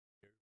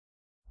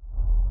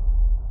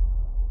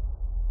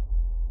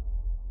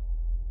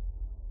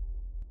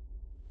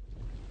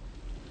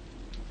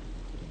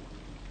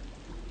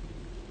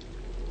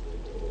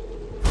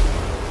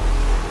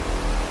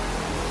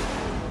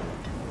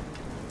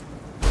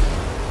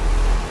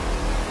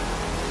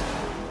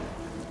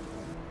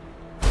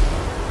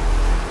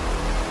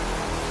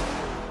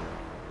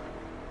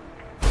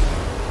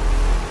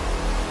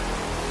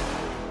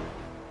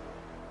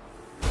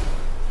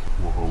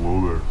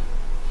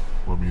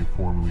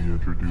me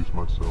introduce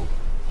myself.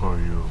 I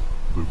am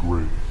the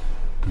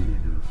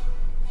Gravedigger.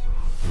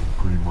 And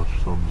pretty much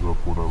sums up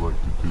what I like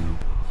to do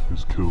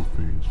is kill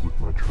things with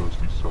my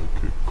trusty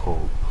sidekick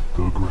called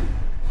the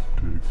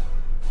Gravedigger.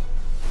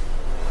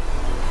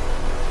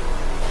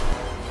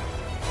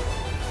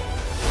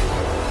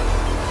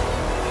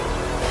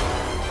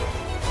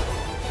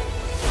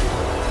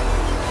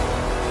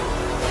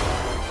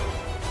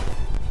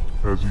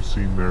 As you've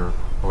seen there,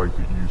 I like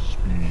to use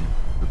speed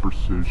and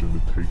precision to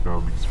take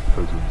down these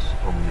peasants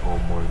on the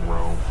online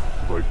realm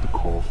I like to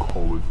call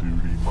Call of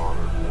Duty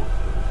Modern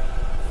Warfare.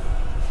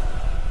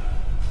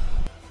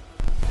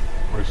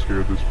 I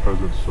scared this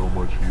peasant so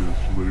much he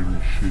is literally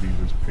shitting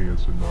his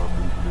pants and not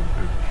moving an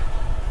inch.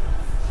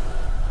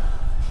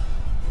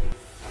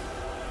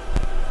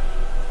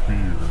 Fear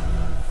me.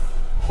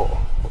 Ha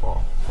ha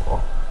ha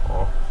ha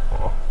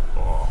ha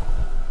ha.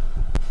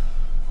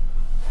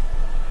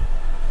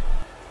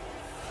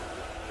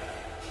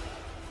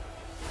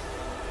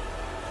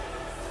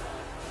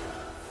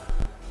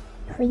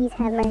 Please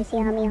have mercy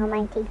on me,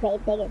 Almighty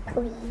Gravedigger,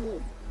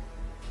 please.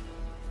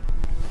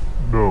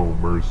 No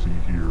mercy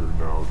here,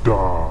 now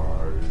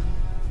die!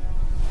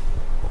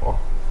 Ha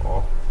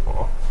ha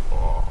ha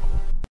ha.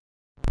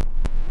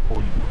 Oh,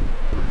 you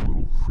dirty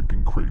little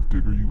freaking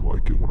Gravedigger, you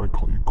like it when I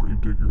call you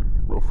Gravedigger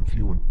and rough with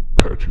you and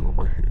pat you on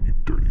my hand, you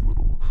dirty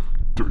little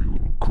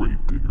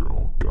Gravedigger.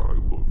 Oh god, I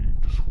love you.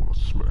 Just wanna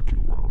smack you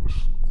around.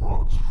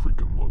 Just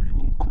freaking love you,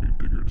 little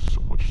Gravedigger. There's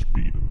so much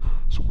speed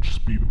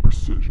and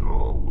precision.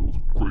 Oh,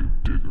 little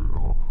Gravedigger.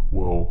 Oh,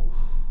 well,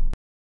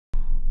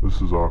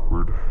 this is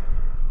awkward.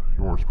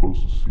 You weren't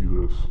supposed to see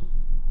this.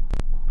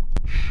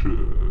 Shit.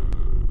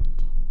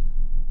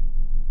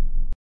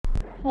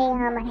 Hey,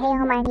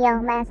 Almighty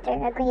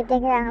Master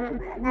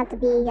Gravedigger, not to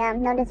be,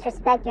 no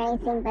disrespect or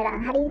anything, but,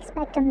 how do you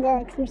expect him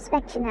to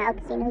respect you now?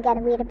 Because, you know, you got a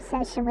weird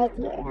obsession with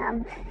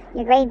your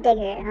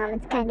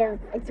Gravedigger.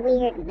 It's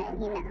weird,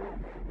 you know.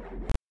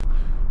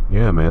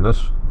 Yeah, man,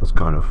 that's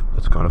kind of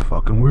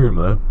fucking weird,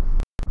 man.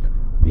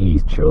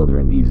 These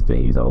children these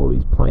days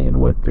always playing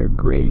with their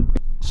grave.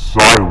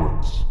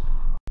 Silence!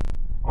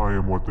 I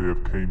am what they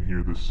have came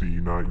here to see,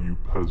 not you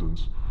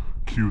peasants.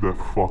 Cue that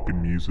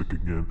fucking music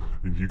again.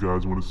 If you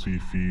guys want to see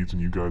feeds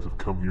and you guys have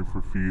come here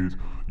for feeds,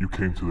 you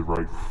came to the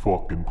right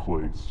fucking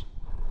place.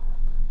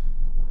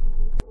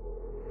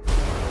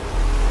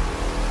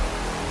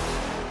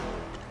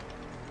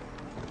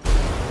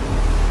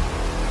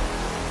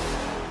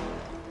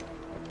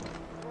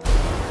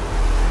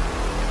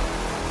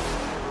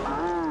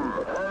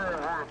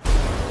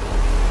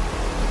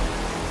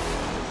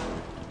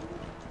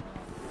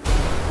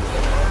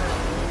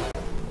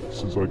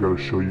 Since I gotta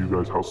show you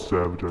guys how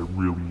savage I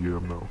really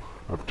am now,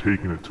 I've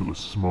taken it to a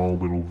small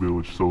little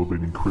village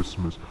celebrating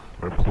Christmas,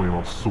 and I plan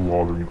on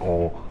slaughtering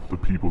all the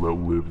people that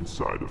live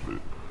inside of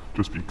it.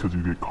 Just because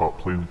you get caught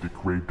playing with the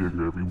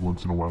Gravedigger every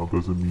once in a while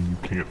doesn't mean you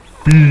can't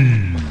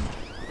feed!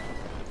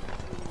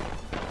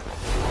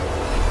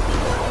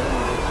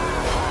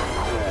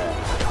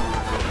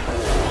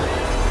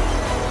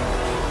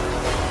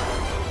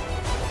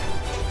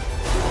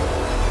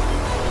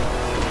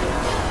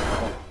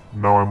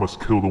 Now I must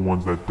kill the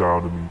ones that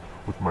doubted me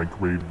with my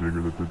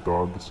Gravedigger that the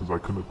dog, since I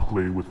couldn't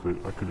play with it,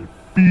 I couldn't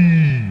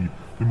feed!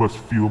 They must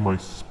feel my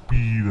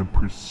speed and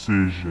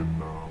precision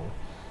now.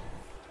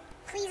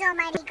 Please,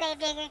 Almighty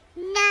Gravedigger,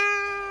 no!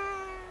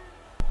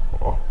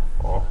 Ha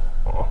ha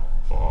ha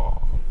ha.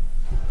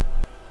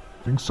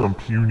 Think some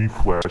puny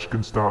flash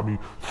can stop me?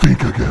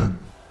 Think again!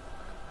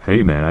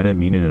 Hey man, I didn't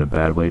mean it in a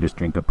bad way. Just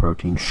drink a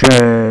protein shake.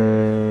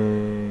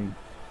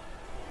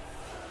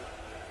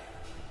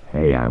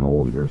 Hey, I'm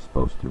old. You're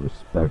supposed to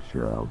respect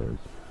your elders.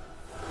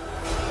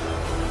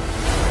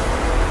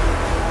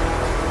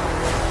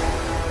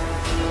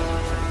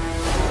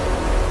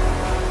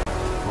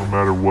 No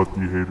matter what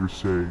the haters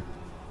say,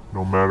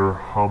 no matter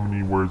how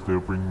many words they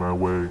bring my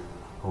way,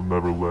 I'll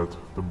never let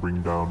them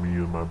bring down me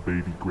and my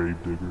baby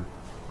Gravedigger.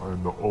 I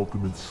am the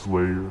ultimate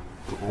slayer,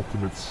 the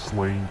ultimate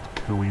slain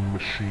killing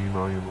machine.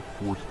 I am a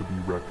force to be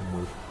reckoned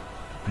with.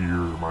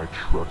 Fear my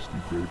trusty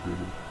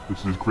Gravedigger.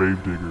 This is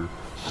Gravedigger,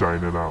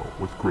 signing out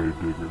with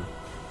Gravedigger.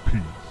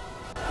 Peace.